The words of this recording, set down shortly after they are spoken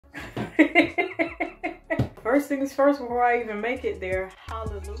First things first, before I even make it there,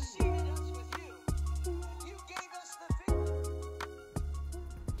 hallelujah.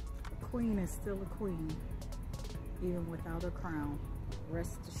 The queen is still a queen, even without her crown.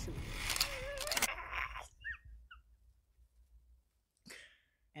 Rest assured.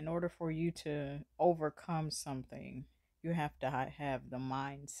 In order for you to overcome something, you have to have the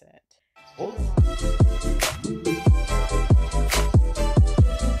mindset. Oh.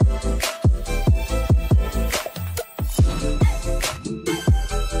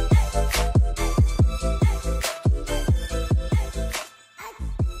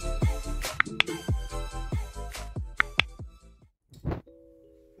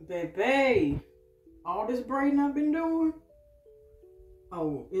 Baby, all this braiding I've been doing,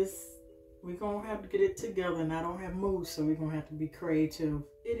 oh, we're gonna have to get it together, and I don't have moves, so we're gonna have to be creative.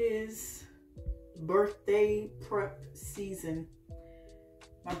 It is birthday prep season.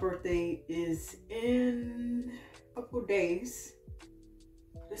 My birthday is in a couple days.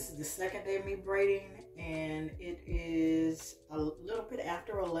 This is the second day of me braiding, and it is a little bit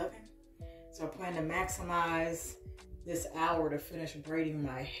after 11. So I plan to maximize this hour to finish braiding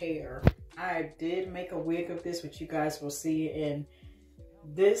my hair. I did make a wig of this, which you guys will see in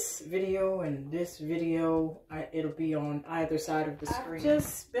this video and this video. It'll be on either side of the screen. I've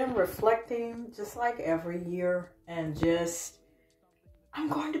just been reflecting, just like every year, and I'm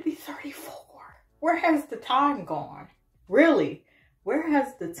going to be 34. Where has the time gone? Really, where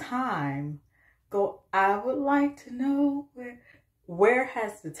has the time gone? I would like to know where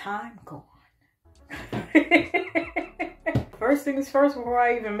has the time gone? First things first, before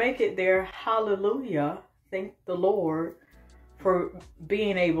I even make it there, hallelujah. Thank the Lord for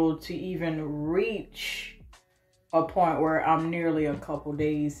being able to even reach a point where I'm nearly a couple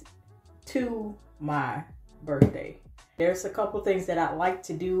days to my birthday. There's a couple things that I'd like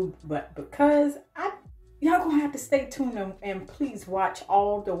to do, but because y'all gonna have to stay tuned and please watch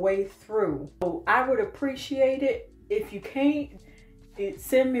all the way through. So I would appreciate it if you can't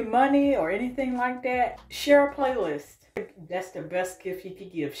send me money or anything like that. Share a playlist. That's the best gift you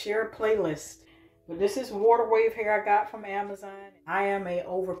could give. Share a playlist. But this is water wave hair I got from Amazon. I am a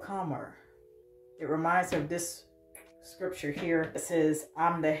overcomer. It reminds me of this scripture here. It says,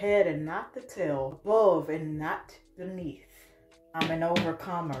 I'm the head and not the tail, above and not beneath. I'm an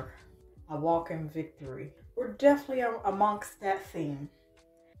overcomer. I walk in victory. We're definitely amongst that theme.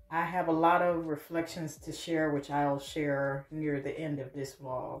 I have a lot of reflections to share, which I'll share near the end of this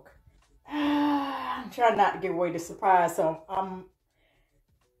vlog. I'm trying not to give away the surprise, so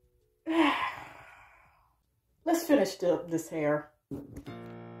let's finish this hair.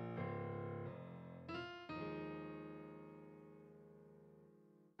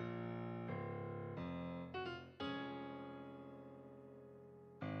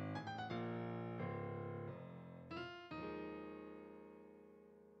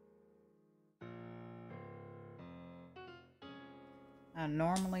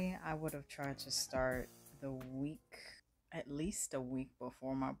 Normally, I would have tried to start the week, at least a week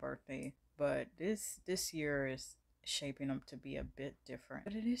before my birthday, but this year is shaping up to be a bit different.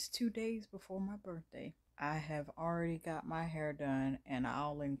 But it is 2 days before my birthday. I have already got my hair done, and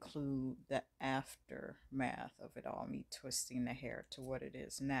I'll include the aftermath of it all, me twisting the hair to what it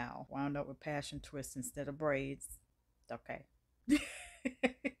is now. Wound up with passion twists instead of braids. Okay.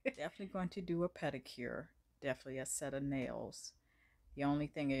 Definitely going to do a pedicure, definitely a set of nails. The only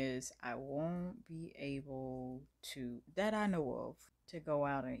thing is I won't be able to, that I know of, to go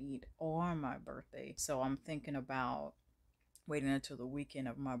out and eat on my birthday. So I'm thinking about waiting until the weekend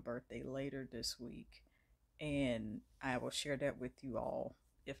of my birthday later this week. And I will share that with you all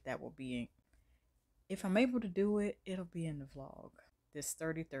if that will be, if I'm able to do it, it'll be in the vlog. This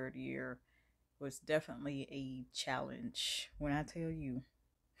 33rd year was definitely a challenge when I tell you.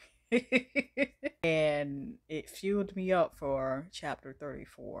 And it fueled me up for chapter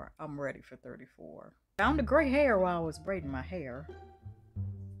 34. I'm ready for 34. Found the gray hair while I was braiding my hair.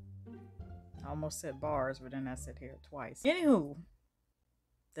 I almost said bars, but then I said hair twice. Anywho,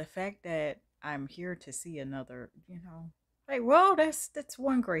 the fact that I'm here to see another, hey, well, that's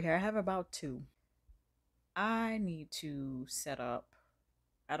one gray hair. I have about 2. I need to set up.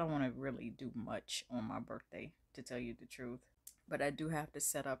 I don't want to really do much on my birthday, to tell you the truth. But I do have to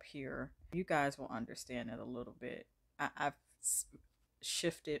set up here. You guys will understand it a little bit. I've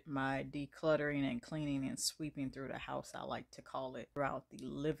shifted my decluttering and cleaning and sweeping through the house, I like to call it, throughout the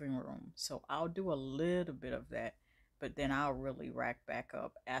living room. So I'll do a little bit of that, but then I'll really rack back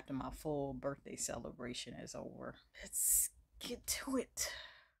up after my full birthday celebration is over. Let's get to it.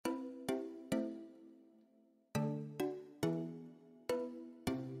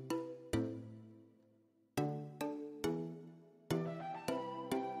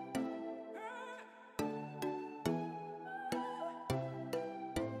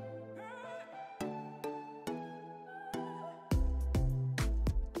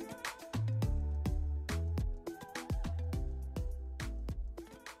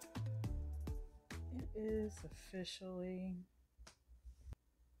 is officially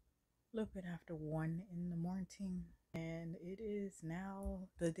a little bit after 1 in the morning, and it is now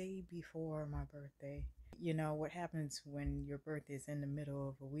the day before my birthday. You know what happens when your birthday is in the middle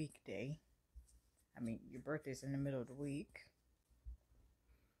of a weekday? I mean, your birthday's in the middle of the week.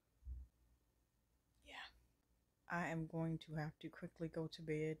 Yeah. I am going to have to quickly go to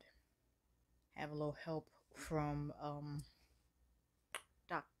bed. Have a little help from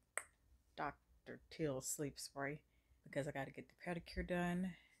Dr. Till's sleep spray, because I got to get the pedicure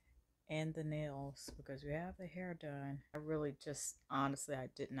done and the nails, because we have the hair done. I really just, honestly, I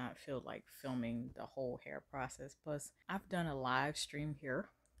did not feel like filming the whole hair process. Plus, I've done a live stream here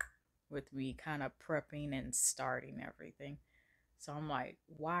with me kind of prepping and starting everything. So I'm like,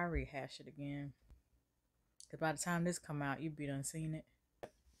 why rehash it again? Because by the time this come out, you'd be done seeing it.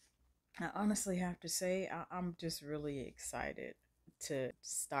 I honestly have to say, I'm just really excited to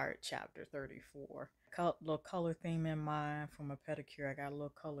start chapter 34. Little color theme in mind from a pedicure. I got a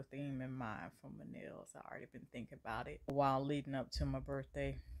little color theme in mind from my nails. I already been thinking about it while leading up to my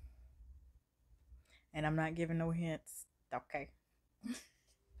birthday. And I'm not giving no hints. Okay.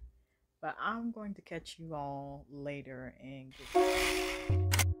 But I'm going to catch you all later and get...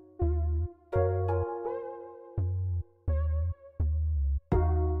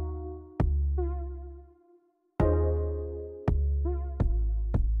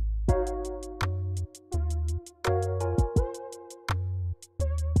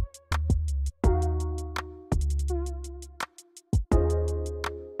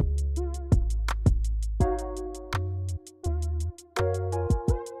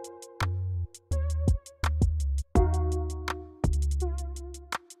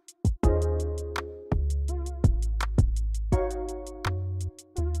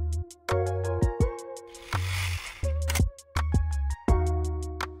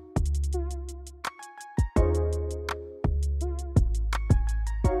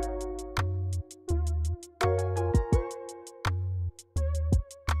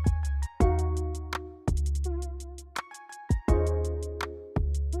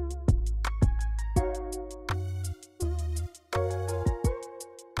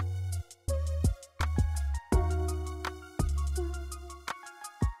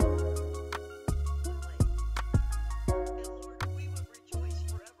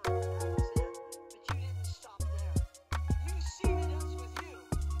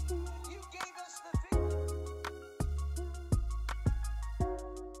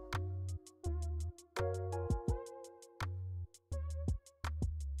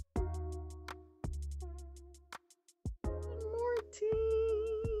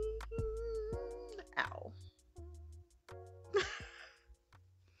 Ow.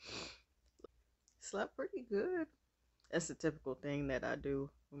 Slept pretty good. That's a typical thing that I do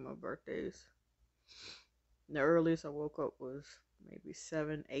for my birthdays. The earliest I woke up was maybe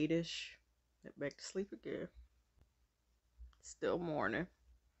 7, 8-ish. Went back to sleep again. Still morning.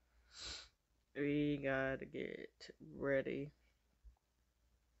 We gotta get ready.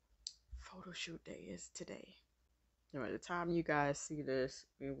 Photo shoot day is today. By the time you guys see this,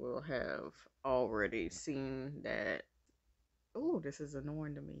 we will have already seen that. Oh, this is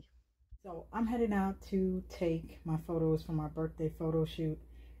annoying to me. So I'm heading out to take my photos for my birthday photo shoot.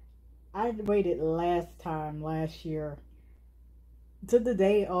 I waited last year to the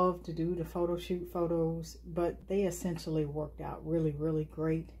day of to do the photo shoot photos, but they essentially worked out really, really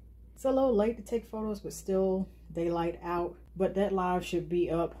great. It's a little late to take photos, but still daylight out. But that live should be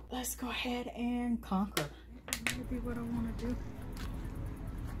up. Let's go ahead and conquer. Maybe what I want to do.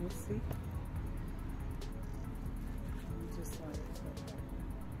 We'll see. Just like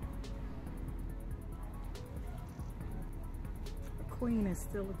a queen is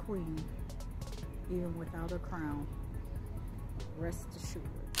still a queen, even without a crown. Rest assured.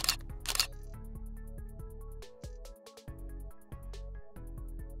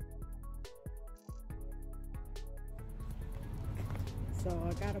 So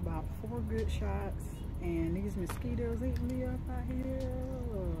I got about 4 good shots, and these mosquitoes eating me up out here.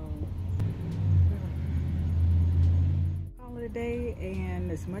 Call it a day,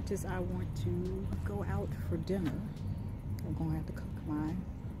 and as much as I want to go out for dinner, I'm gonna have to cook mine.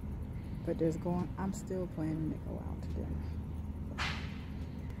 But I'm still planning to go out to dinner.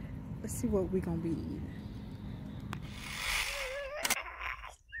 Let's see what we're gonna be eating.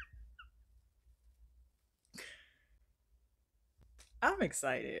 I'm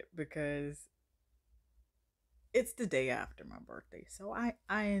excited because it's the day after my birthday. So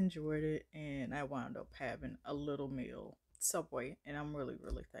I enjoyed it, and I wound up having a little meal, Subway, and I'm really,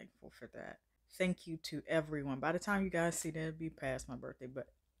 really thankful for that. Thank you to everyone. By the time you guys see that, it'll be past my birthday, but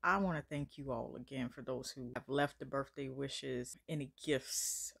I want to thank you all again for those who have left the birthday wishes, any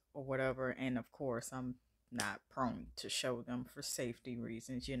gifts or whatever. And of course, I'm not prone to show them for safety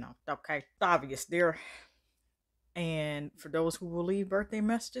reasons, you know. Okay, it's obvious there. And for those who will leave birthday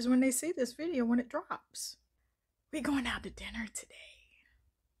messages when they see this video when it drops, we're going out to dinner today.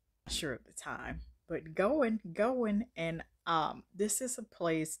 Not sure of the time, but going. And this is a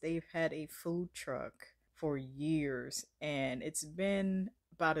place, they've had a food truck for years, and it's been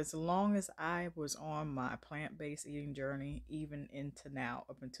about as long as I was on my plant-based eating journey, even into now,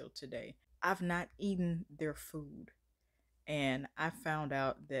 up until today. I've not eaten their food. And I found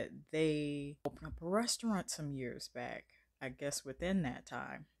out that they opened up a restaurant some years back. I guess within that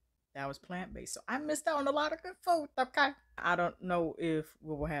time, that was plant-based. So I missed out on a lot of good food, okay? I don't know if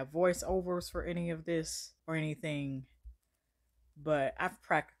we will have voiceovers for any of this or anything, but I've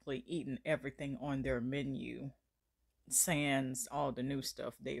practically eaten everything on their menu, sans all the new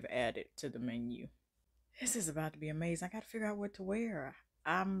stuff they've added to the menu. This is about to be amazing. I gotta figure out what to wear.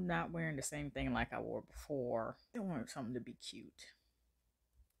 I'm not wearing the same thing like I wore before. I want something to be cute.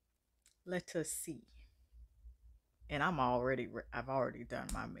 Let us see. And I've already done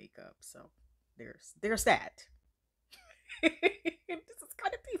my makeup, so there's that. This is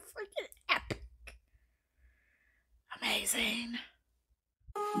gonna be freaking epic. Amazing.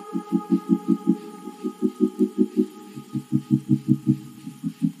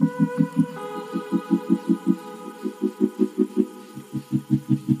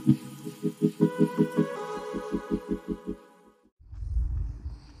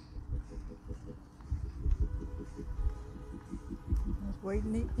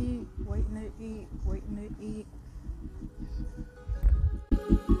 Waiting to eat, waiting to eat, waiting to eat.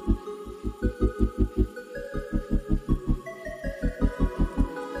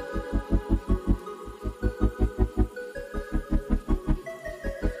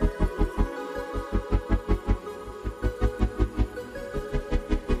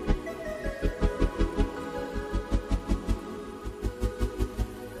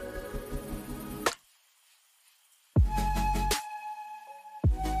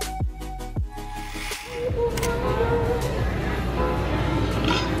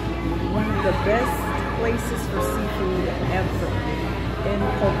 One of the best places for seafood ever in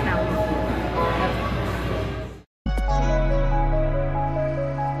Polk County, Florida.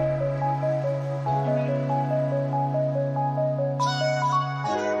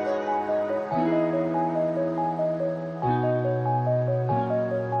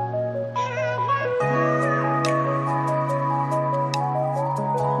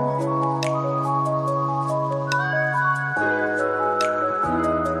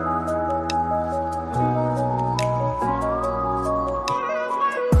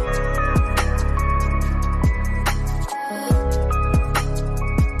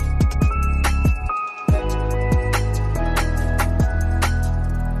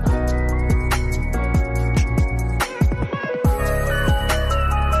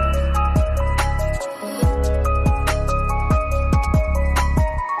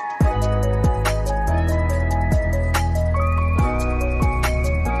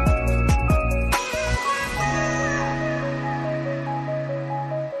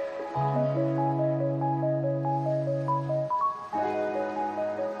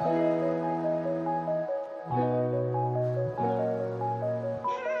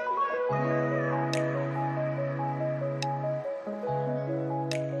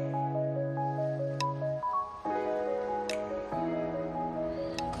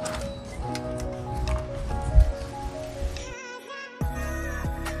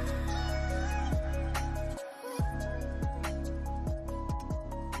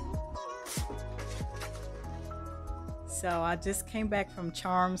 So I just came back from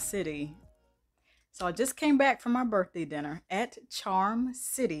Charm City. So I just came back from my birthday dinner at Charm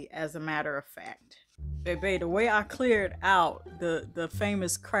City, as a matter of fact. Baby, the way I cleared out the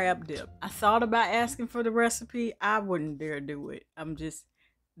famous crab dip, I thought about asking for the recipe. I wouldn't dare do it.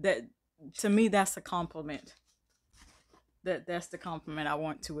 To me, that's a compliment. That's the compliment I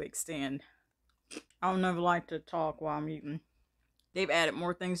want to extend. I don't never like to talk while I'm eating. They've added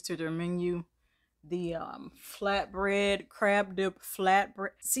more things to their menu. The flatbread, crab dip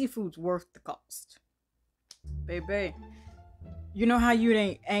flatbread. Seafood's worth the cost. Baby, you know how you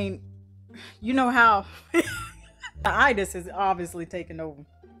ain't you know how the itis is obviously taking over.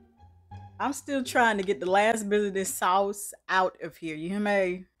 I'm still trying to get the last bit of this sauce out of here. You hear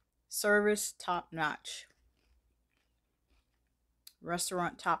me? Service top notch.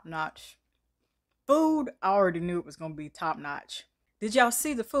 Restaurant top notch. Food, I already knew it was gonna be top notch. Did y'all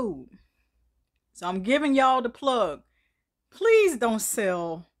see the food? So I'm giving y'all the plug. Please don't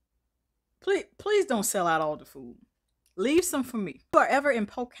sell Please don't sell out all the food. Leave some for me. If you are ever in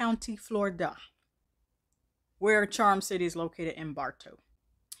Polk County, Florida, where Charm City is located in Bartow,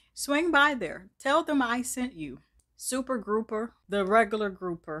 swing by there. Tell them I sent you. Super grouper, the regular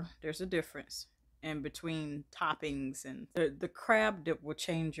grouper, there's a difference in between toppings, and the crab dip will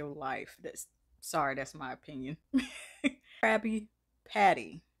change your life. That's my opinion. Krabby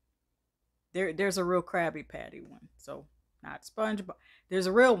Patty. There's a real Krabby Patty one. So not SpongeBob. There's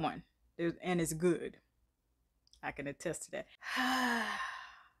a real one. And it's good. I can attest to that.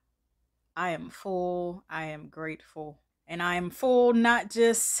 I am full. I am grateful. And I am full not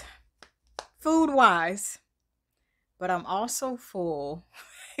just food-wise, but I'm also full.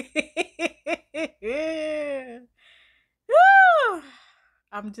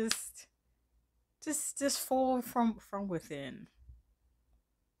 I'm just full from within.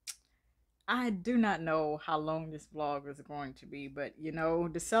 I do not know how long this vlog is going to be, but you know,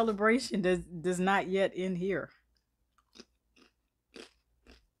 the celebration does not yet end here.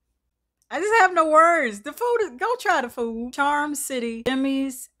 I just have no words. The food is, go try the food. Charm City,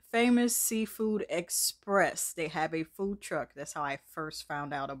 Jimmy's Famous Seafood Express. They have a food truck. That's how I first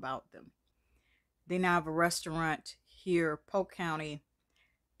found out about them. They now have a restaurant here, Polk County,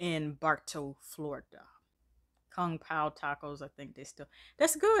 in Bartow, Florida. Kung Pao tacos. I think they still.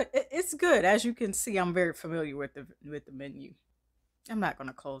 That's good. It's good. As you can see, I'm very familiar with the menu. I'm not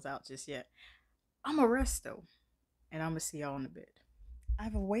gonna close out just yet. I'm a rest though, and I'm gonna see y'all in a bit.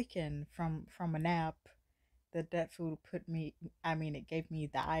 I've awakened from a nap. That food put me. I mean, it gave me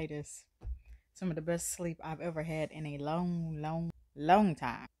the itis. Some of the best sleep I've ever had in a long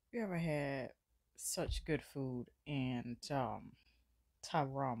time. You ever had such good food and Tarum?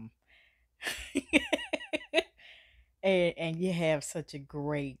 and you have such a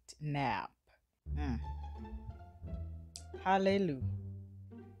great nap. Hallelujah.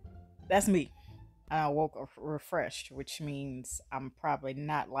 That's me. I woke up refreshed, which means I'm probably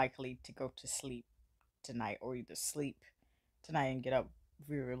not likely to go to sleep tonight, or either sleep tonight and get up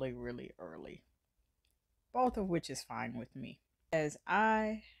really, really early. Both of which is fine with me. As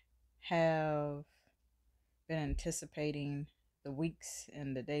I have been anticipating the weeks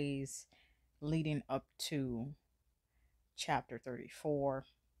and the days leading up to chapter 34.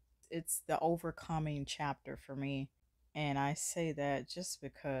 It's the overcoming chapter for me. And I say that just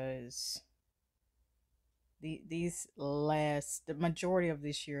because the majority of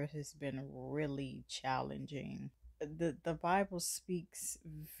this year has been really challenging. The Bible speaks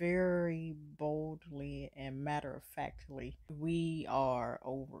very boldly and matter-of-factly. We are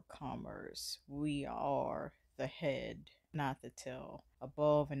overcomers. We are the head, not the tail.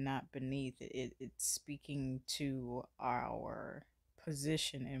 Above and not beneath. It's speaking to our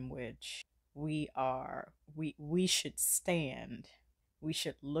position in which we should stand. We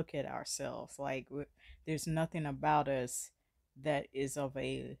should look at ourselves like there's nothing about us that is of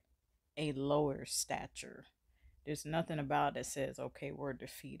a lower stature. There's nothing about it that says, okay, we're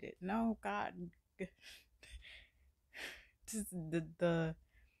defeated. No, God.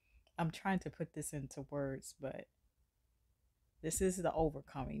 I'm trying to put this into words, but this is the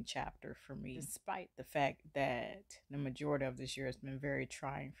overcoming chapter for me. Despite the fact that the majority of this year has been very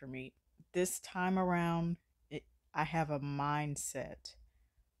trying for me, this time around, I have a mindset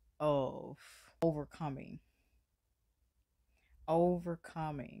of overcoming.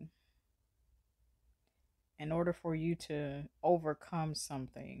 In order for you to overcome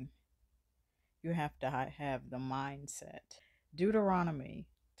something, you have to have the mindset. Deuteronomy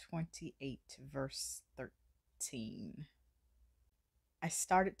 28 verse 13. I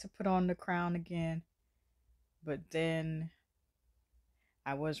started to put on the crown again, but then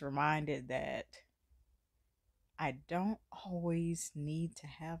I was reminded that I don't always need to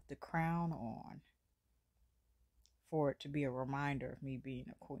have the crown on for it to be a reminder of me being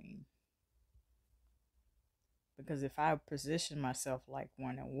a queen. Because if I position myself like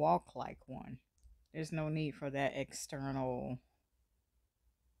one and walk like one, there's no need for that external.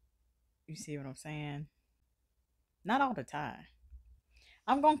 You see what I'm saying? Not all the time.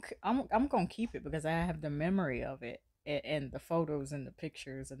 I'm gonna keep it because I have the memory of it and the photos and the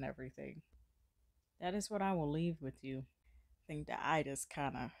pictures and everything. That is what I will leave with you. I think the itis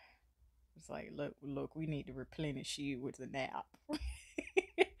kind of was like, look, we need to replenish you with the nap.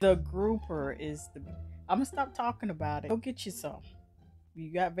 The grouper is I'm gonna stop talking about it. Go get you some.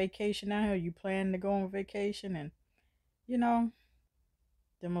 You got vacation out here, you plan to go on vacation, and you know,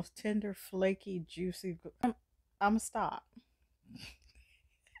 the most tender, flaky, juicy. I'm gonna stop.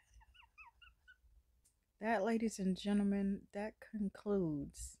 That, ladies and gentlemen, that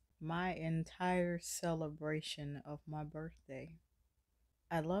concludes my entire celebration of my birthday.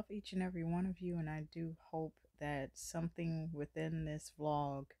 I love each and every one of you, and I do hope that something within this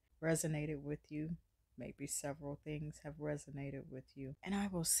vlog resonated with you. Maybe several things have resonated with you. And I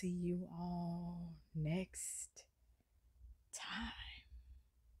will see you all next time.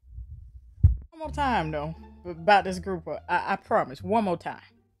 One more time, though, about this group. I promise. One more time.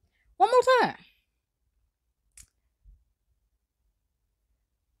 One more time.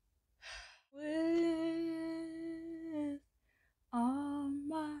 With all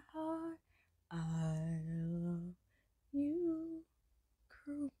my heart, I love you,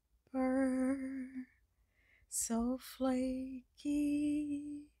 grouper. So flaky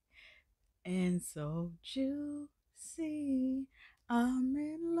and so juicy, I'm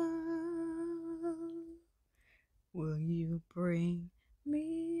in love. Will you bring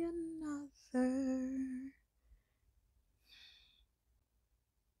me another?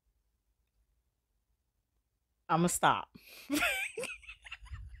 I'ma stop.